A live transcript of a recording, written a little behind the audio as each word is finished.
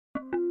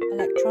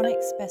Electronic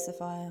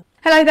Specifier.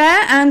 Hello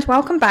there and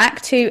welcome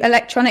back to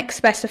Electronic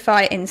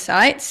Specifier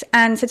Insights,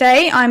 and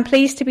today I'm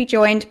pleased to be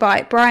joined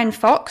by Brian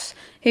Fox,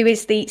 who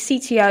is the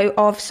CTO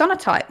of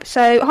Sonatype.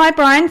 So hi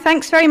Brian,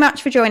 thanks very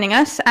much for joining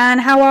us,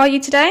 and how are you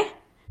today?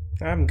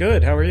 I'm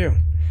good, how are you?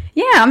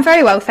 Yeah, I'm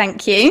very well,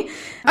 thank you.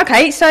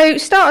 Okay, so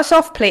start us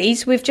off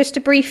please with just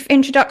a brief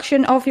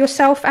introduction of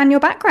yourself and your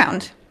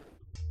background.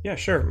 Yeah,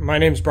 sure. My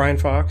name's Brian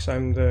Fox.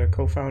 I'm the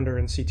co-founder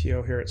and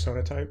CTO here at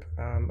Sonatype.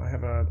 I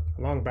have a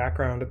long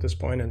background at this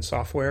point in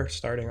software,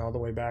 starting all the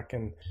way back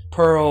in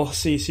Perl,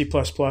 C++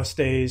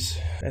 days,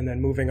 and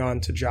then moving on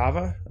to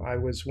Java. I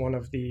was one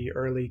of the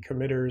early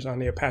committers on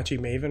the Apache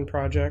Maven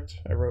project.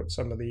 I wrote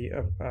some of the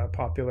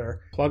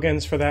popular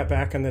plugins for that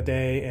back in the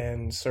day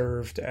and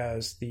served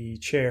as the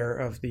chair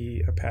of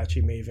the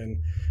Apache Maven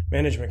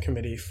management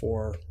committee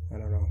for,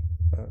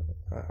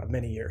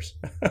 many years.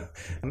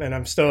 And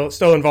I'm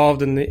still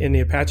involved in the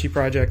Apache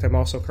project. I'm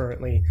also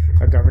currently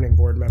a governing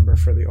board member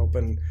for the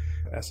Open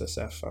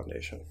SSF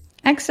Foundation.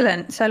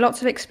 Excellent. So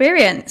lots of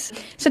experience.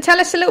 So tell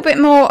us a little bit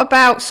more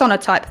about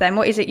Sonatype then.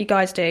 What is it you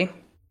guys do?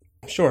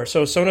 Sure.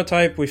 So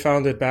Sonatype, we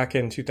founded back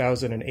in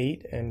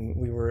 2008, and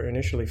we were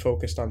initially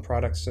focused on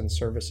products and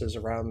services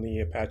around the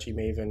Apache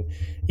Maven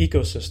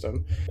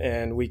ecosystem.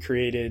 And we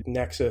created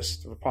Nexus,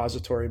 the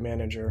repository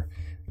manager,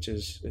 which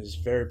is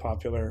very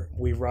popular.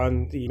 We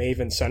run the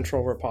Maven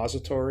Central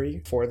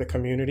repository for the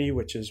community,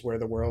 which is where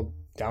the world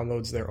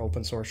downloads their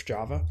open source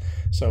Java.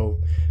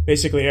 So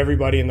basically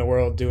everybody in the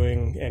world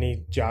doing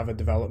any Java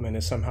development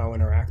is somehow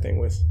interacting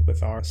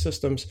with our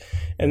systems.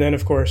 And then,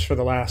 of course, for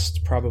the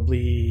last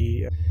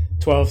probably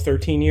 12,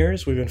 13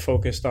 years, we've been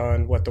focused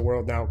on what the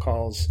world now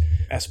calls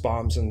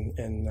SBOMs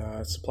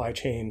and supply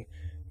chain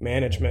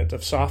management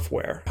of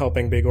software,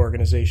 helping big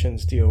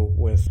organizations deal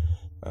with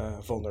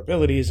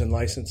vulnerabilities and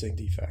licensing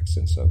defects.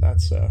 And so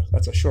that's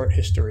a short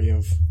history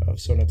of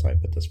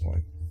Sonatype at this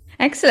point.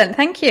 Excellent,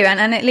 thank you.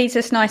 And it leads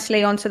us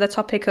nicely onto the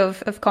topic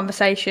of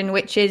conversation,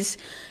 which is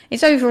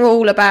it's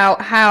overall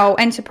about how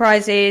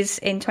enterprises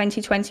in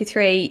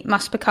 2023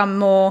 must become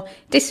more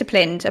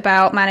disciplined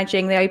about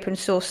managing the open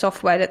source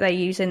software that they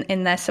use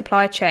in their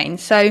supply chain.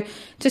 So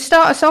to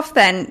start us off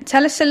then,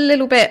 tell us a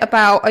little bit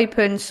about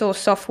open source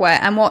software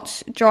and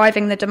what's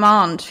driving the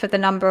demand for the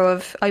number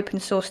of open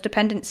source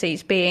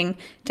dependencies being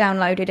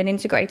downloaded and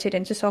integrated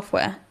into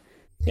software.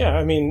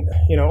 Yeah,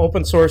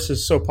 open source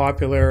is so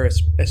popular,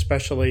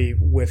 especially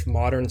with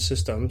modern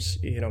systems.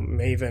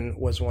 Maven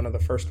was one of the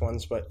first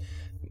ones, but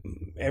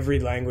every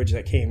language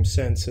that came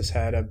since has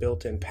had a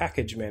built-in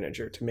package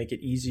manager to make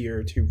it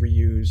easier to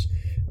reuse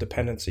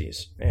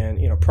dependencies. And,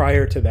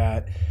 prior to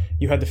that,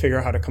 you had to figure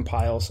out how to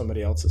compile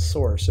somebody else's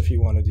source if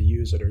you wanted to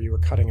use it, or you were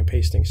cutting and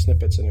pasting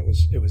snippets and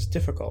it was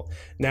difficult.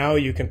 Now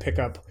you can pick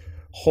up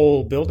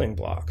whole building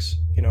blocks,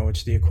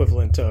 it's the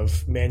equivalent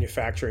of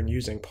manufacturing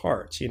using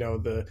parts.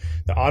 The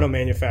auto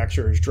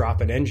manufacturers drop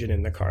an engine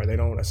in the car. They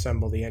don't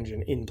assemble the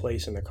engine in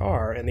place in the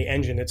car, and the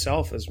engine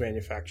itself is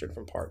manufactured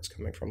from parts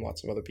coming from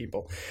lots of other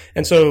people.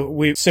 And so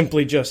we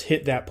simply just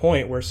hit that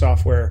point where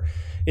software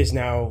is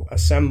now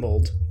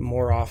assembled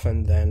more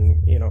often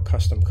than,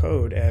 custom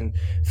code. And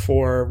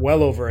for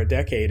well over a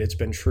decade, it's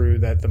been true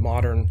that the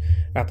modern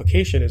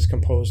application is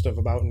composed of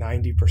about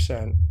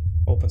 90%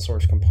 open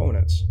source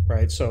components,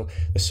 right? So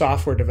the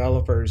software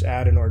developers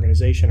at an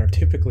organization are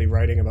typically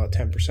writing about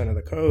 10% of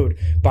the code,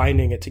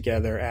 binding it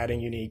together,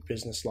 adding unique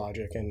business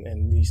logic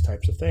and these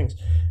types of things.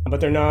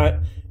 But they're not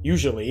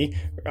usually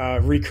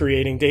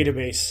recreating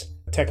database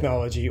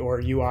technology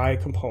or UI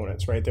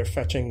components, right? They're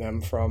fetching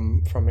them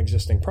from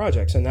existing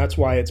projects. And that's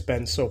why it's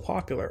been so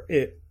popular.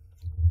 It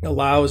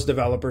allows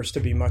developers to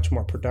be much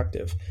more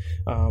productive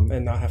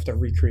and not have to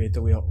recreate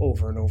the wheel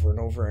over and over and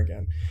over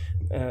again.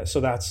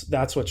 So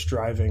that's what's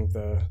driving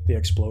the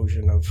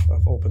explosion of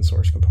open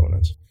source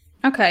components.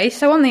 Okay,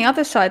 so on the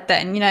other side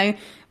then,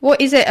 what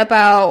is it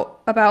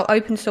about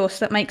open source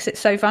that makes it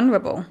so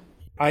vulnerable?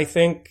 I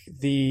think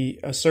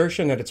the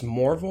assertion that it's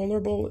more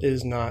vulnerable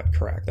is not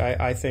correct.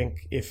 I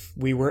think if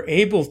we were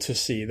able to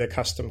see the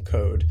custom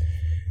code,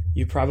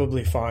 you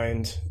probably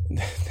find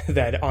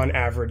that on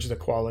average the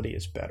quality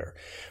is better.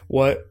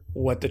 What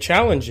the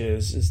challenge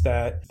is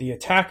that the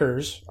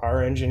attackers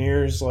are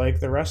engineers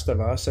like the rest of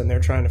us, and they're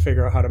trying to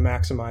figure out how to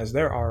maximize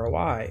their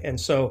ROI. And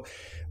so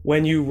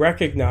when you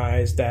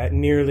recognize that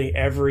nearly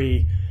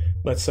every,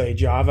 let's say,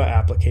 Java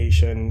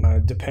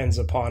application depends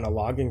upon a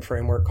logging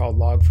framework called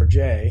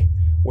Log4j,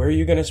 where are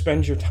you going to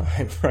spend your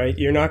time, right?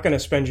 You're not going to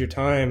spend your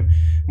time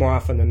more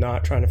often than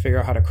not trying to figure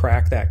out how to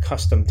crack that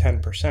custom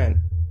 10%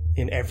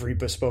 in every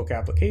bespoke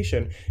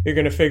application. You're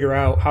going to figure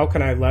out, how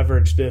can I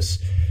leverage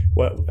this,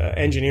 what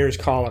engineers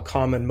call a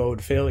common mode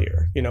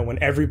failure?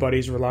 When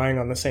everybody's relying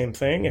on the same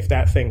thing, if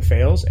that thing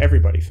fails,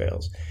 everybody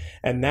fails.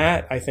 And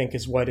that, I think,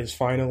 is what is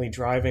finally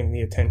driving the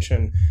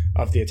attention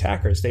of the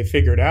attackers. They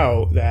figured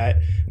out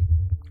that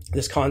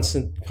this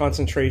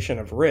concentration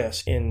of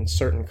risk in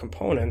certain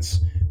components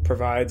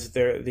provides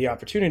the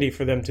opportunity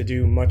for them to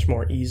do much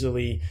more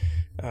easily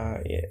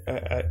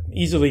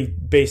easily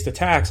based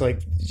attacks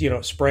like,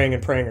 spraying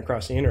and praying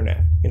across the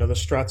internet. The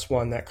Struts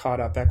one that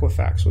caught up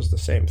Equifax was the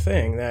same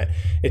thing, that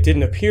it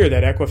didn't appear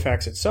that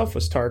Equifax itself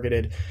was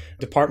targeted.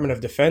 Department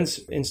of Defense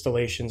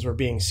installations were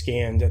being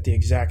scanned at the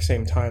exact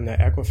same time that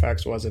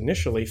Equifax was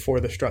initially for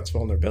the Struts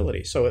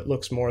vulnerability. So it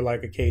looks more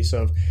like a case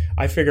of,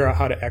 I figure out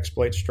how to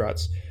exploit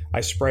Struts,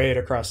 I spray it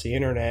across the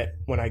internet,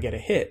 when I get a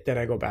hit, then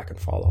I go back and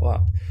follow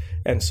up.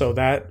 And so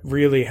that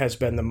really has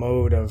been the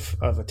mode of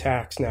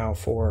attacks now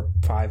for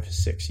 5 to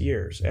 6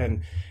 years.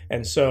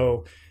 And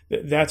so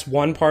that's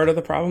one part of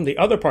the problem. The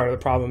other part of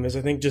the problem is,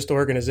 I think, just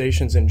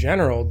organizations in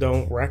general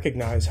don't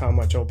recognize how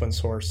much open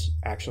source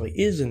actually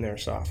is in their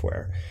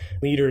software.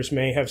 Leaders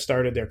may have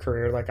started their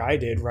career like I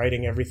did,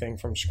 writing everything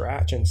from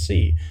scratch in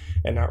C,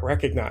 and not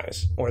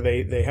recognize, or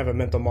they have a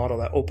mental model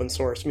that open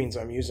source means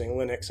I'm using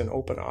Linux and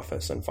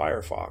OpenOffice and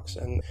Firefox,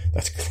 and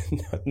that's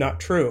not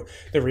true.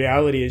 The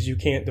reality is you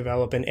can't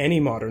develop in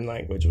any modern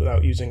language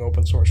without using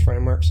open source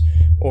frameworks,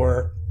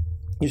 or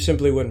you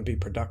simply wouldn't be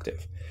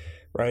productive.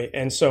 Right.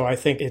 And so I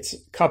think it's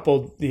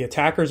coupled, the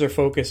attackers are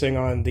focusing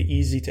on the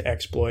easy to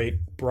exploit,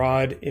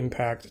 broad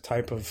impact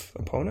type of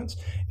components,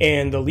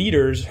 and the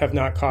leaders have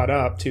not caught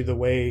up to the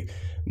way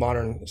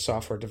modern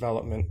software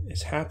development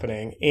is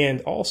happening.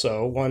 And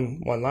also,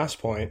 one last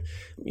point,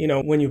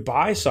 when you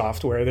buy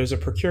software, there's a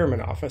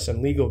procurement office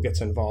and legal gets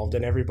involved,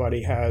 and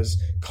everybody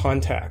has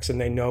contacts and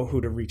they know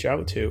who to reach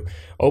out to.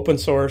 Open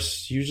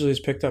source usually is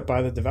picked up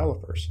by the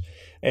developers.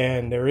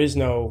 And there is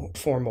no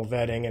formal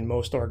vetting in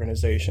most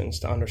organizations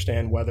to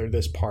understand whether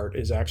this part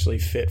is actually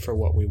fit for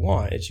what we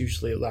want. It's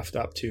usually left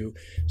up to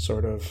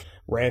sort of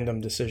random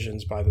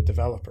decisions by the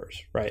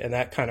developers, right? And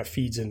that kind of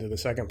feeds into the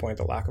second point,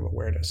 the lack of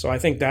awareness. So I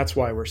think that's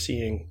why we're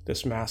seeing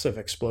this massive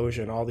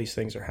explosion. All these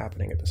things are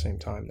happening at the same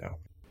time now.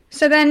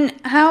 So then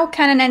how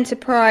can an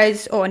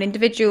enterprise or an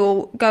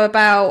individual go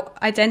about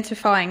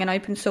identifying an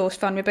open source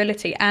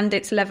vulnerability and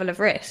its level of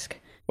risk?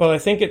 Well, I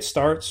think it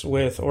starts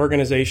with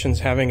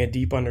organizations having a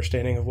deep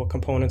understanding of what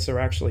components they're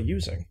actually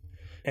using.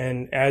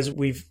 And as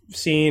we've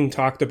seen,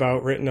 talked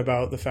about, written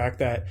about the fact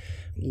that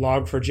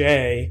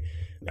Log4j,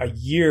 a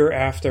year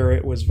after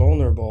it was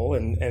vulnerable,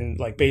 and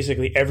like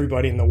basically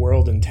everybody in the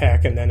world in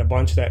tech, and then a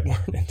bunch that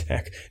weren't in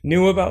tech,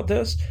 knew about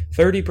this,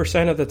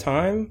 30% of the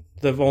time,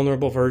 the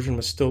vulnerable version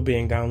was still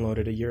being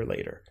downloaded a year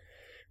later.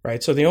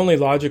 Right. So the only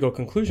logical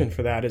conclusion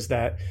for that is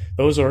that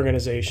those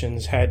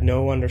organizations had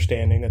no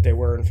understanding that they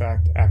were, in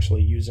fact,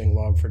 actually using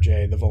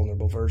Log4j, the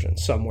vulnerable version,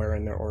 somewhere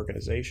in their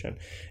organization.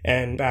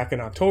 And back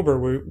in October,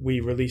 we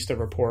released a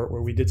report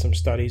where we did some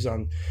studies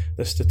on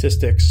the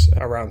statistics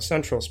around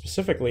Central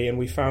specifically, and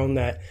we found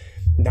that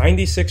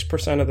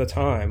 96% of the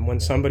time when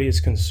somebody is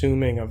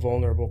consuming a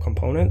vulnerable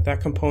component,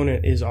 that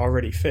component is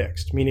already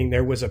fixed, meaning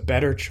there was a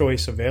better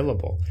choice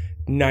available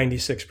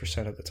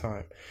 96% of the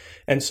time.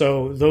 And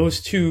so those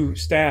two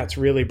stats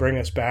really bring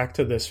us back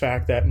to this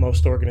fact that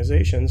most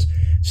organizations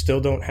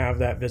still don't have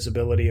that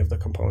visibility of the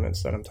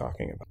components that I'm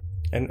talking about.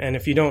 And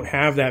if you don't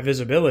have that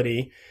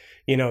visibility,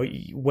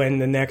 when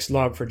the next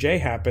Log4j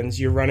happens,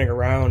 you're running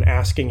around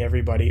asking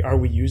everybody, are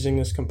we using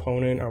this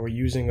component? Are we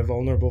using the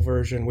vulnerable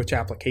version? Which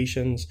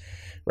applications,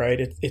 right?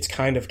 It's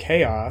kind of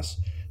chaos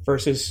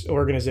versus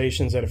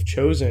organizations that have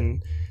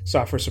chosen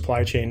software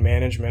supply chain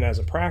management as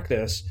a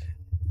practice.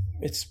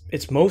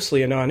 It's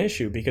mostly a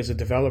non-issue because the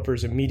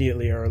developers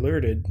immediately are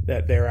alerted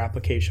that their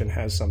application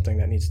has something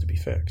that needs to be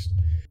fixed.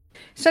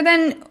 So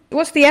then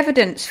what's the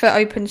evidence for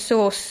open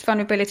source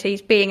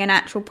vulnerabilities being an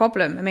actual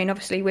problem? I mean,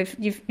 obviously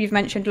you've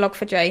mentioned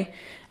Log4j.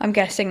 I'm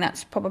guessing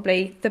that's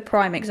probably the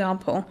prime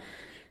example.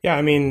 Yeah,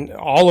 I mean,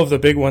 all of the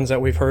big ones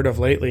that we've heard of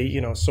lately,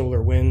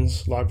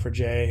 SolarWinds,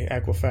 Log4j,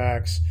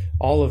 Equifax,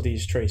 all of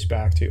these trace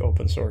back to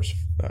open source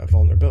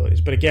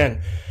vulnerabilities. But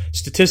again,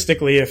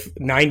 statistically, if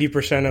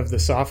 90% of the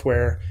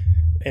software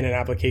in an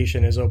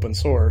application is open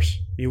source,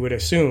 you would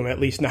assume at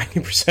least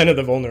 90% of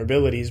the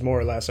vulnerabilities more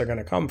or less are going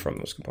to come from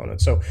those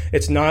components. So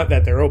it's not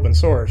that they're open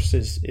source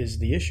is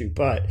the issue,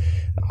 but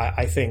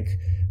I think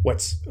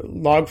what's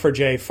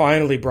Log4j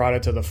finally brought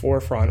it to the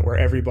forefront where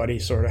everybody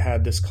sort of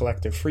had this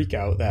collective freak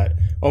out that,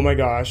 oh my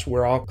gosh,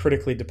 we're all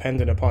critically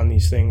dependent upon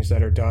these things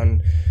that are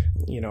done,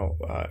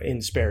 in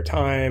spare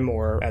time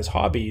or as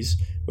hobbies,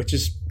 which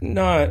is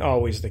not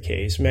always the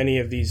case. Many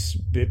of these,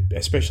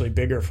 especially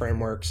bigger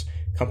frameworks,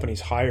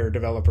 companies hire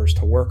developers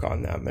to work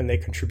on them and they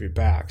contribute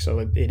back. So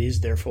it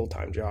is their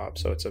full-time job.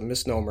 So it's a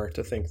misnomer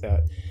to think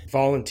that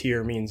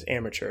volunteer means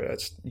amateur.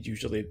 That's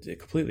usually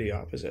completely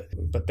opposite.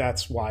 But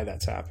that's why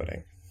that's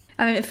happening.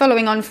 I mean,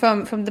 following on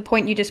from the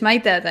point you just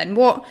made there, then,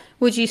 what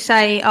would you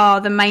say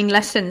are the main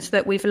lessons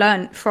that we've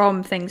learned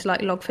from things like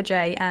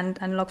Log4j and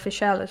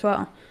Log4Shell as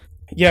well?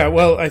 Yeah,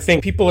 well, I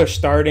think people are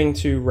starting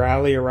to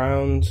rally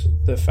around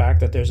the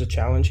fact that there's a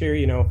challenge here.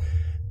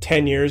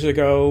 10 years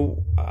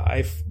ago,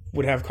 I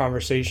would have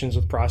conversations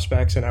with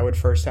prospects and I would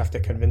first have to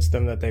convince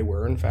them that they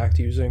were in fact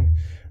using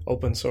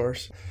open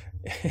source,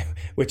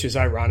 which is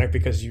ironic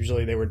because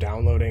usually they were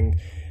downloading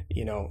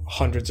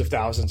hundreds of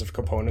thousands of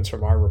components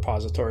from our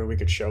repository, we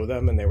could show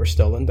them and they were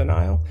still in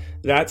denial.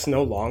 That's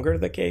no longer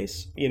the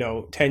case.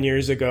 10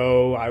 years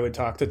ago, I would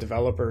talk to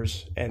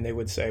developers and they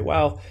would say,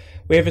 well,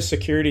 we have a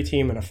security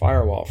team and a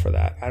firewall for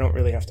that. I don't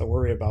really have to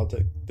worry about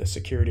the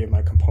security of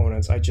my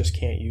components. I just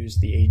can't use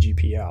the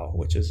AGPL,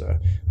 which is a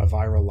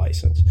viral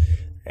license.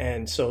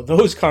 And so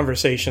those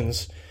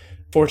conversations,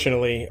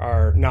 fortunately,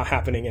 are not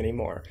happening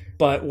anymore.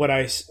 But what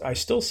I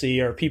still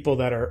see are people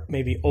that are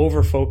maybe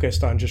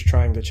over-focused on just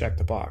trying to check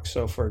the box.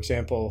 So, for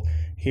example,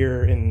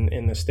 here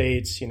in the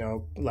States,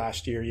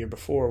 last year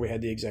before, we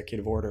had the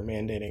executive order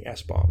mandating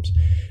SBOMs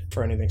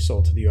for anything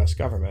sold to the U.S.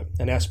 government.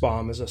 And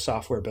SBOM is a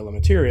software bill of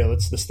material.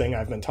 It's this thing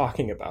I've been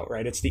talking about,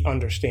 right? It's the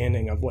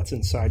understanding of what's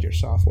inside your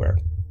software.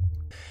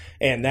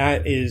 And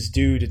that is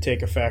due to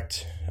take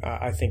effect,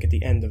 I think, at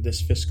the end of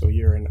this fiscal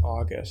year in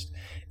August.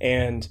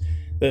 And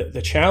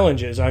the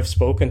challenge is I've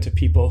spoken to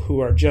people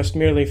who are just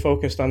merely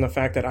focused on the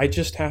fact that I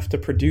just have to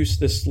produce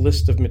this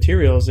list of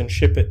materials and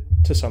ship it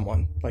to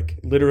someone. Like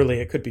literally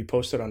it could be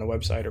posted on a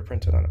website or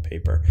printed on a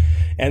paper.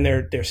 And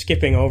they're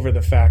skipping over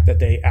the fact that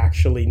they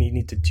actually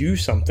need to do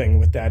something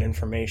with that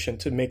information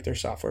to make their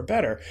software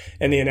better.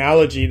 And the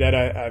analogy that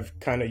I've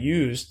kind of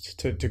used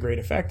to great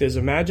effect is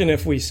imagine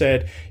if we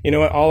said,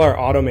 all our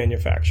auto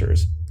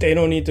manufacturers, they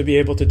don't need to be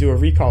able to do a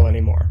recall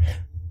anymore.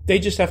 They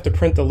just have to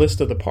print the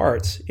list of the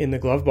parts in the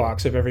glove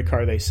box of every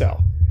car they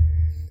sell.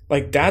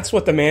 Like that's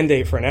what the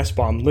mandate for an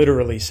SBOM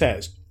literally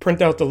says.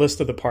 Print out the list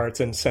of the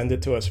parts and send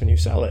it to us when you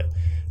sell it,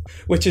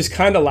 which is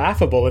kind of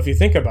laughable if you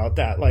think about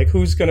that. Like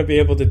who's going to be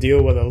able to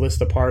deal with a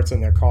list of parts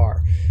in their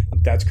car?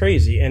 That's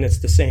crazy. And it's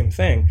the same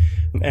thing.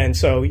 And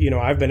so,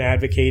 I've been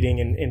advocating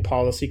in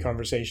policy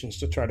conversations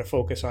to try to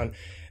focus on,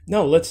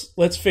 no,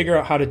 let's figure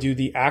out how to do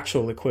the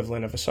actual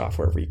equivalent of a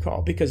software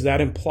recall, because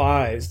that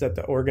implies that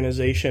the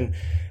organization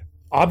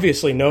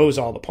obviously knows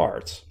all the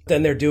parts.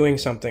 Then they're doing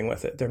something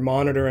with it. They're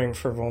monitoring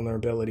for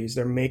vulnerabilities.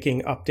 They're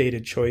making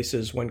updated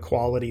choices when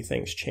quality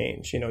things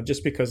change.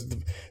 Just because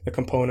the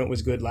component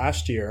was good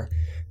last year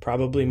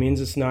probably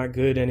means it's not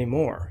good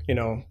anymore.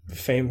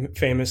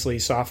 Famously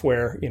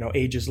software,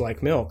 ages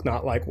like milk,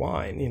 not like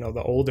wine.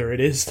 The older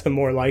it is, the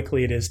more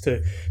likely it is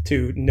to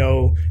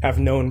have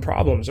known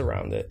problems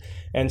around it.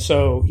 And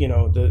so,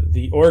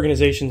 the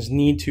organizations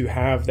need to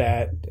have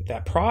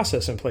that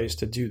process in place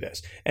to do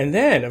this. And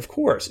then, of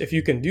course, if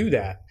you can do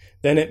that,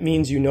 then it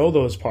means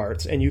those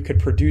parts and you could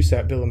produce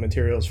that bill of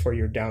materials for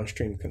your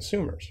downstream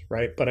consumers,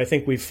 right? But I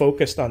think we've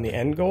focused on the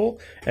end goal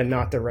and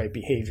not the right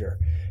behavior.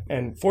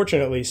 And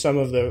fortunately, some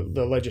of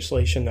the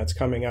legislation that's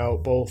coming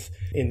out both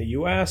in the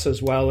US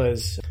as well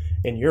as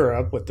in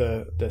Europe with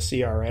the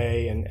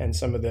CRA and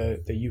some of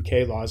the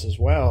UK laws as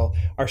well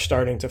are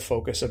starting to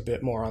focus a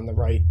bit more on the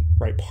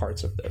right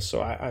parts of this.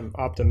 So I'm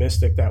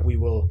optimistic that we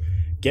will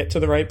get to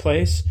the right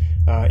place,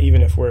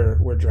 even if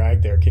we're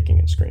dragged there kicking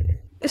and screaming.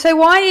 So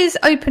why is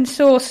open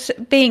source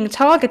being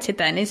targeted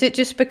then? Is it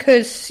just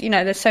because,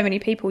 there's so many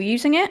people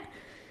using it?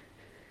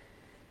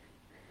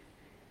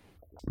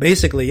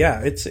 Basically, yeah,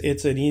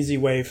 it's an easy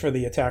way for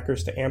the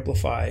attackers to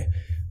amplify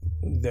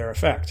their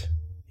effect.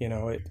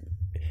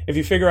 If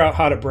you figure out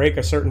how to break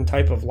a certain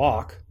type of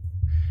lock,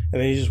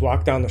 and then you just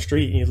walk down the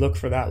street and you look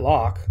for that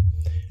lock,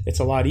 it's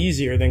a lot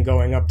easier than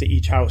going up to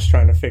each house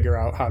trying to figure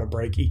out how to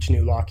break each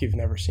new lock you've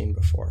never seen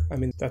before. I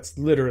mean, that's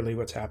literally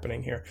what's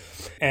happening here.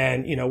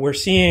 And, we're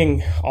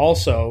seeing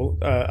also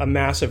a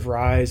massive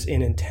rise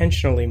in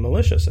intentionally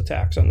malicious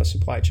attacks on the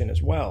supply chain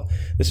as well.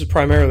 This is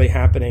primarily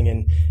happening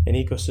in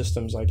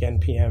ecosystems like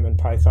NPM and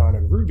Python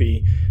and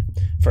Ruby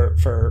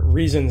for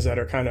reasons that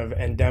are kind of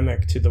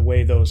endemic to the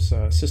way those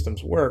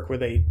systems work, where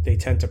they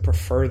tend to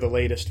prefer the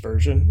latest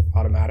version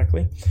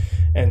automatically.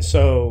 And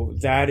so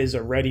that is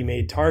a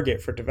ready-made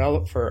target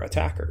for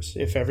attackers.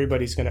 If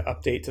everybody's going to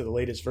update to the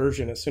latest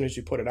version, as soon as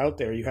you put it out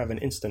there, you have an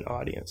instant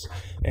audience.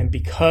 And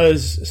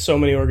because so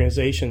many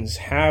organizations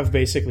have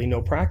basically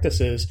no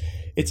practices,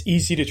 it's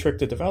easy to trick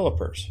the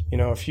developers.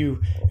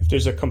 If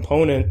there's a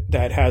component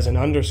that has an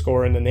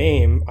underscore in the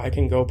name, I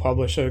can go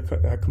publish a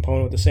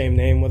component with the same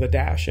name with a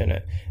dash in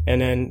it,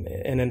 and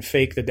then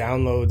fake the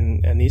download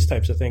and these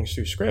types of things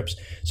through scripts.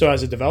 So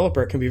as a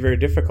developer, it can be very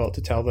difficult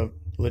to tell the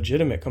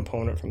legitimate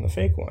component from the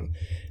fake one.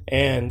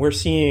 And we're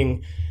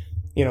seeing,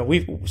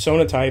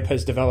 Sonatype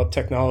has developed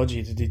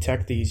technology to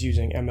detect these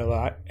using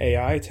ML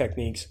AI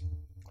techniques.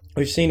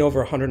 We've seen over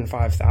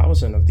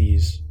 105,000 of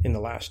these in the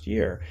last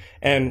year.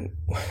 And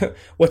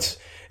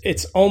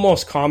it's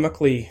almost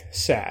comically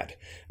sad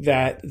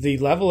that the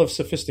level of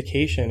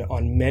sophistication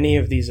on many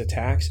of these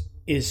attacks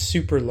is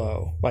super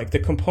low. Like the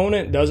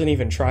component doesn't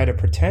even try to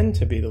pretend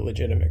to be the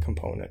legitimate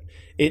component.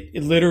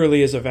 It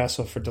literally is a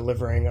vessel for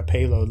delivering a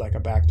payload like a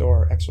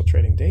backdoor or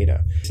exfiltrating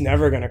data. It's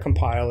never going to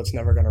compile. It's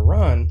never going to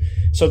run.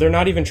 So they're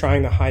not even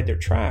trying to hide their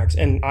tracks.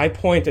 And I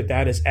point at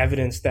that as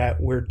evidence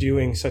that we're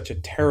doing such a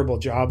terrible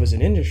job as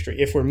an industry.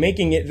 If we're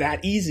making it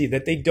that easy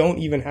that they don't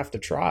even have to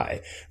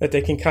try, that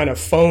they can kind of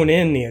phone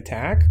in the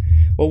attack,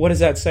 well, what does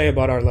that say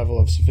about our level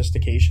of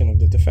sophistication of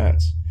the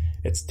defense?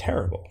 it's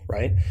terrible,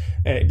 right?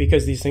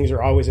 Because these things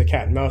are always a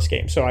cat and mouse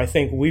game. So I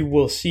think we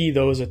will see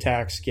those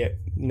attacks get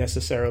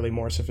necessarily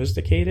more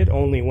sophisticated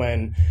only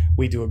when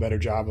we do a better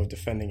job of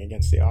defending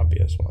against the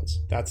obvious ones.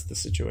 That's the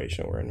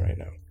situation we're in right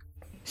now.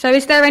 So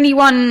is there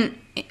anyone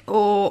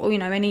or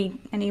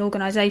any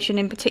organization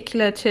in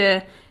particular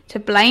to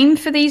blame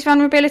for these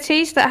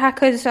vulnerabilities that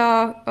hackers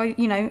are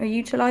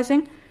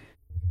utilizing?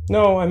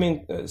 No, I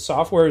mean,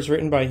 software is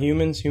written by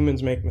humans.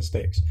 Humans make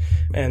mistakes.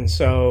 And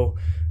so,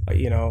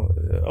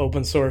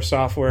 open source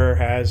software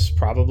has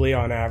probably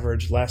on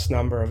average less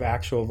number of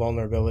actual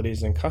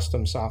vulnerabilities than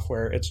custom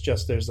software. It's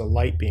just there's a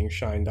light being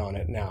shined on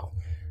it now.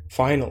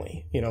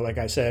 Finally, like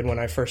I said, when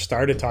I first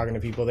started talking to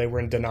people, they were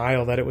in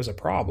denial that it was a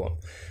problem,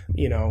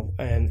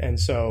 and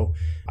so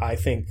I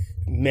think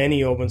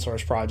many open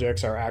source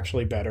projects are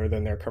actually better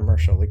than their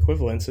commercial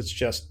equivalents. It's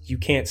just you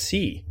can't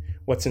see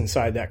what's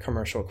inside that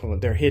commercial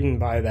equivalent. They're hidden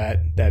by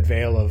that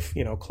veil of,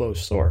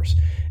 closed source.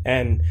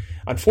 And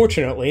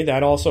unfortunately,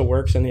 that also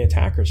works in the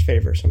attacker's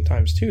favor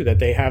sometimes too, that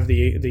they have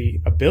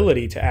the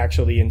ability to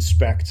actually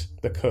inspect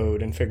the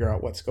code and figure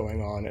out what's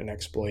going on and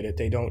exploit it.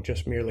 They don't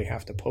just merely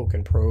have to poke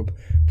and probe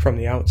from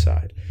the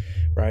outside,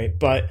 right?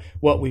 But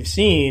what we've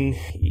seen,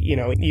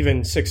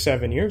 even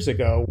 6-7 years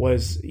ago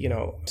was,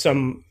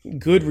 some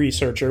good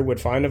researcher would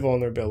find a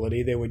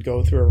vulnerability. They would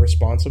go through a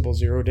responsible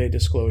 0-day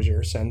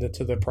disclosure, send it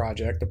to the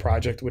project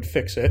would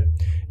fix it.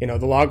 The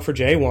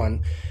Log4j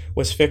one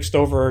was fixed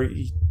over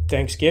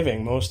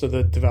Thanksgiving. Most of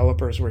the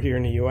developers were here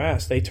in the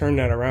US. They turned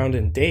that around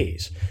in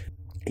days.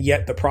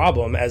 Yet the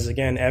problem, as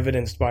again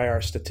evidenced by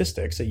our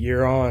statistics, a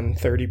year on,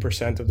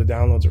 30% of the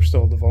downloads are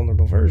still the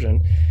vulnerable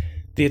version.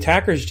 The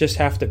attackers just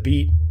have to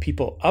beat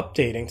people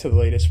updating to the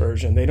latest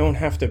version. They don't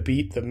have to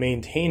beat the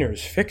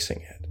maintainers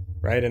fixing it,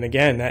 right? And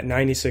again, that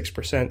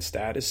 96%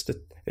 stat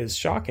is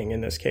shocking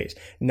in this case.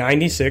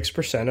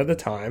 96% of the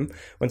time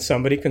when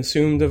somebody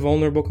consumed a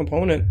vulnerable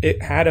component,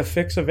 it had a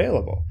fix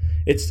available.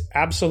 It's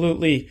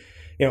absolutely,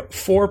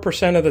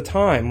 4% of the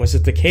time was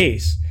it the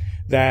case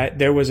that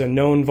there was a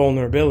known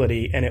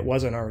vulnerability and it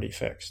wasn't already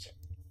fixed.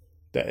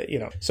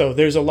 So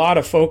there's a lot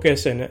of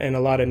focus and a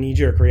lot of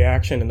knee-jerk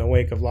reaction in the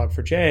wake of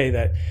Log4j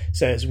that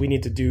says we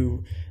need to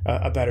do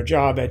a better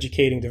job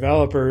educating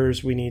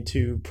developers. We need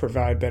to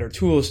provide better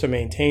tools to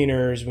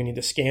maintainers. We need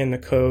to scan the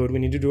code. We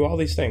need to do all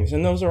these things.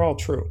 And those are all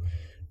true.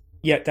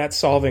 Yet that's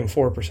solving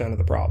 4% of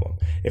the problem.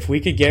 If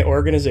we could get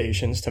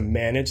organizations to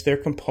manage their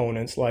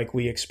components like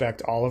we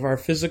expect all of our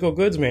physical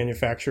goods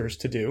manufacturers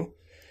to do,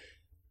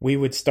 we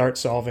would start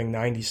solving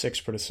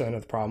 96%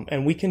 of the problem.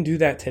 And we can do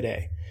that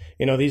today.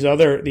 These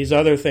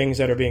other things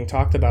that are being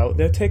talked about,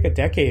 they'll take a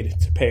decade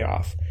to pay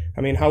off.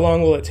 I mean, how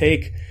long will it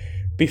take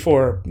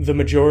before the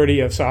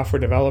majority of software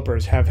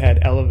developers have had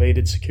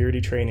elevated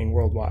security training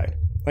worldwide?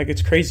 Like,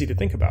 it's crazy to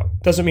think about.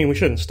 Doesn't mean we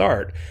shouldn't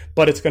start,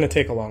 but it's going to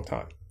take a long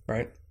time,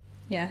 right?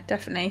 Yeah,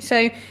 definitely.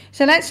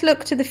 So let's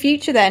look to the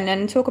future then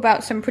and talk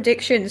about some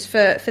predictions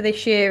for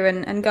this year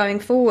and going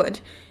forward.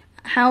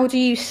 How do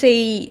you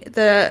see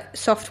the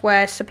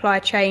software supply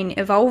chain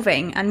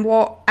evolving, and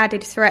what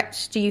added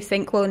threats do you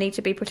think we'll need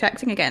to be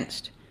protecting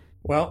against?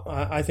 Well,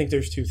 I think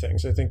there's two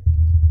things. I think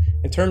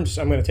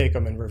I'm going to take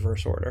them in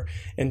reverse order.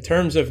 In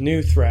terms of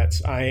new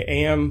threats, I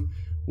am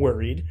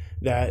worried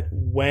that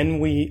when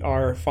we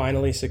are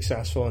finally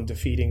successful in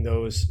defeating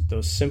those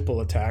simple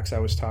attacks I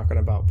was talking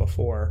about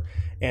before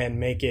and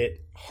make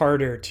it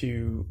harder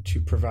to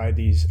provide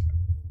these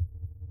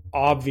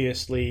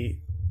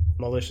obviously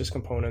malicious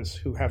components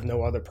who have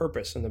no other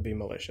purpose than to be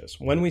malicious.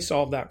 When we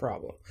solve that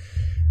problem,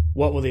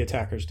 what will the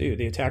attackers do?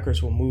 The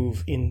attackers will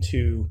move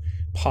into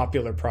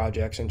popular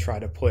projects and try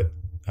to put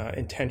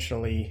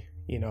intentionally,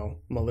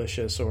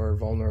 malicious or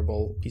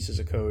vulnerable pieces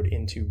of code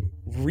into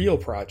real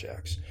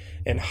projects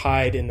and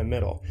hide in the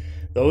middle.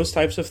 Those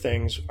types of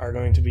things are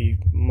going to be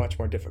much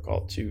more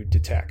difficult to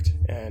detect.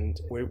 And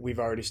we've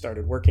already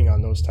started working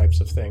on those types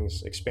of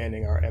things,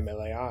 expanding our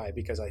MLAI,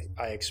 because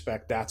I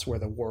expect that's where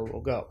the war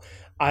will go.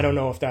 I don't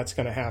know if that's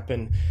going to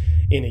happen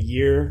in a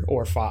year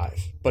or 5,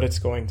 but it's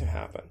going to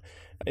happen.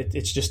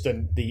 It's just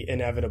the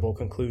inevitable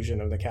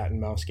conclusion of the cat and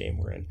mouse game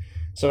we're in.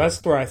 So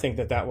that's where I think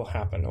that will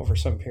happen over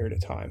some period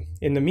of time.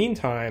 In the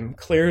meantime,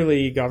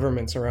 clearly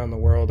governments around the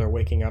world are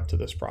waking up to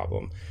this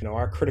problem.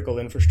 Our critical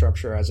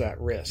infrastructure is at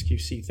risk. You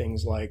see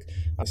things like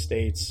the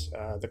States,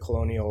 the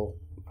Colonial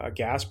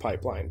gas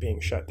pipeline being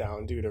shut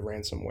down due to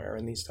ransomware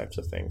and these types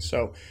of things.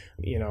 So,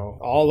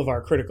 all of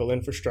our critical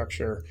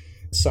infrastructure,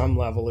 some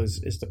level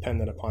is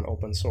dependent upon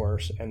open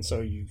source. And so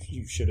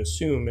you should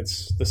assume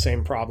it's the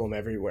same problem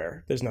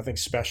everywhere. There's nothing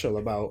special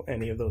about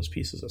any of those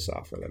pieces of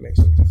software that makes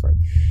it different.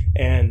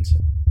 And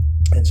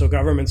so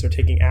governments are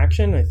taking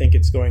action. I think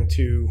it's going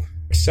to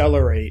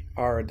accelerate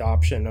our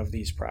adoption of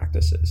these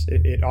practices.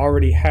 It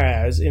already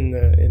has in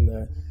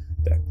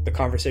the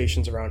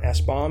conversations around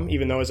SBOM,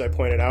 even though, as I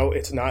pointed out,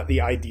 it's not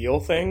the ideal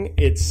thing.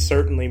 It's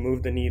certainly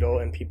moved the needle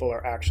and people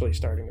are actually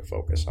starting to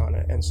focus on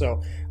it. And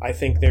so I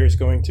think there's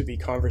going to be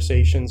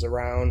conversations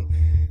around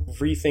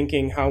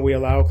rethinking how we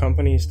allow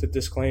companies to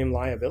disclaim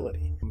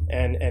liability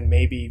and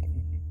maybe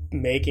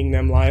making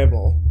them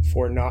liable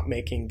for not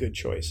making good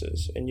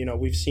choices. And,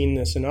 we've seen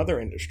this in other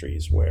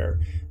industries where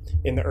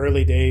in the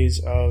early days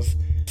of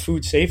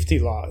food safety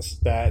laws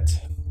that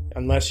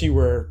unless you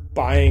were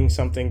buying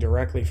something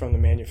directly from the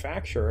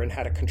manufacturer and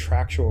had a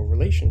contractual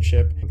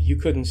relationship, you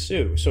couldn't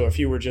sue. So if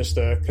you were just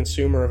a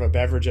consumer of a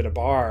beverage at a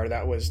bar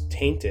that was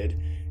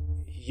tainted,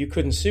 you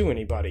couldn't sue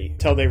anybody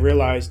until they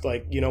realized,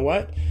 you know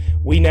what?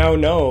 We now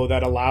know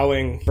that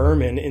allowing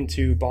vermin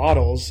into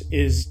bottles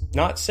is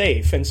not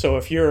safe. And so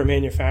if you're a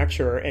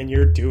manufacturer and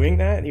you're doing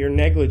that, you're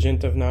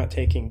negligent of not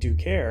taking due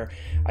care.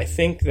 I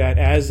think that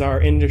as our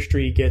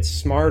industry gets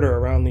smarter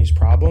around these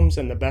problems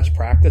and the best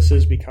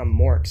practices become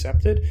more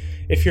accepted,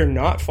 if you're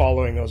not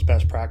following those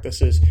best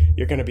practices,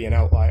 you're going to be an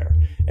outlier.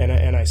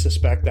 And I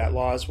suspect that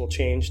laws will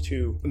change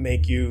to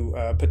make you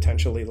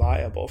potentially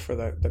liable for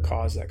the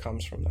cause that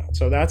comes from that.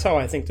 So that's how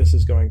I think this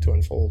is going to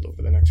unfold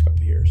over the next couple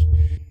of years.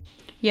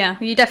 Yeah,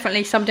 you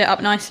definitely summed it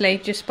up nicely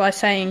just by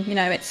saying,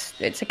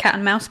 it's a cat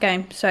and mouse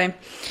game. So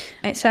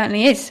it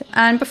certainly is.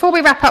 And before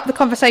we wrap up the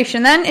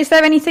conversation then, is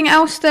there anything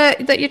else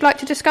that you'd like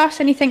to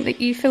discuss? Anything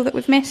that you feel that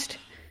we've missed?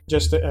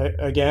 Just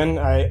again,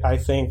 I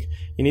think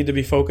you need to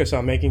be focused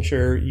on making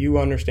sure you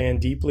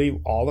understand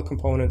deeply all the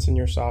components in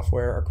your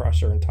software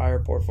across your entire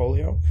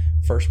portfolio.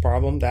 First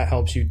problem, that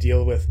helps you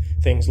deal with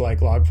things like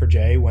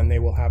Log4j when they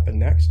will happen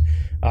next.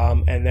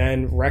 And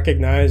then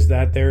recognize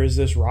that there is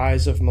this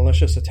rise of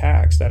malicious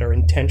attacks that are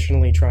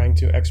intentionally trying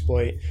to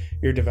exploit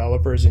your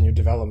developers and your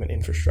development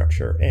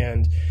infrastructure.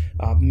 And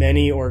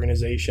many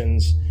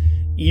organizations,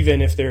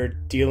 even if they're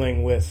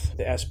dealing with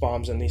the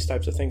SBOMs and these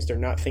types of things, they're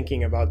not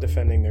thinking about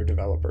defending their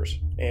developers.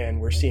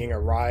 And we're seeing a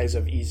rise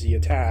of easy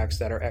attacks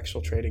that are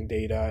exfiltrating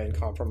data and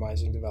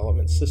compromising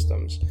development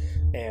systems.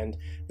 And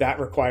that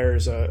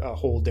requires a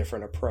whole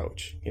different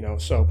approach.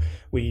 So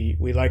we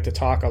like to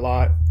talk a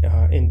lot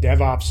in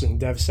DevOps and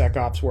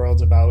DevSecOps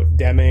worlds about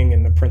Deming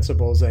and the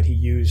principles that he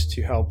used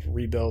to help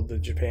rebuild the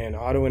Japan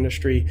auto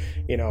industry.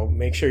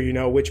 Make sure you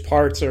know which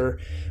parts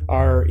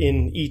are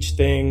in each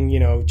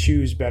thing,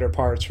 choose better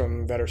parts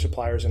from better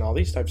suppliers and all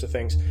these types of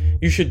things.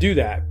 You should do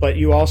that, but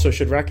you also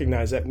should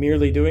recognize that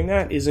merely doing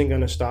that isn't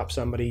going to stop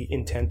somebody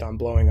intent on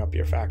blowing up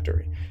your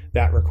factory.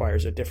 That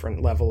requires a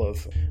different level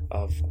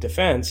of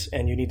defense,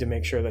 and you need to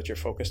make sure that you're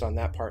focused on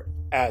that part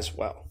as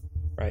well.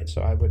 Right.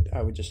 So I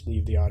would just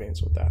leave the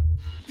audience with that.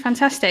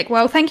 Fantastic.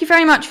 Well, thank you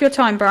very much for your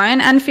time,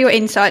 Brian, and for your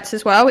insights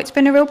as well. It's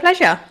been a real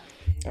pleasure.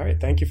 All right.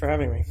 Thank you for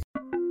having me.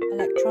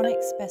 Electronic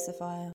specifier.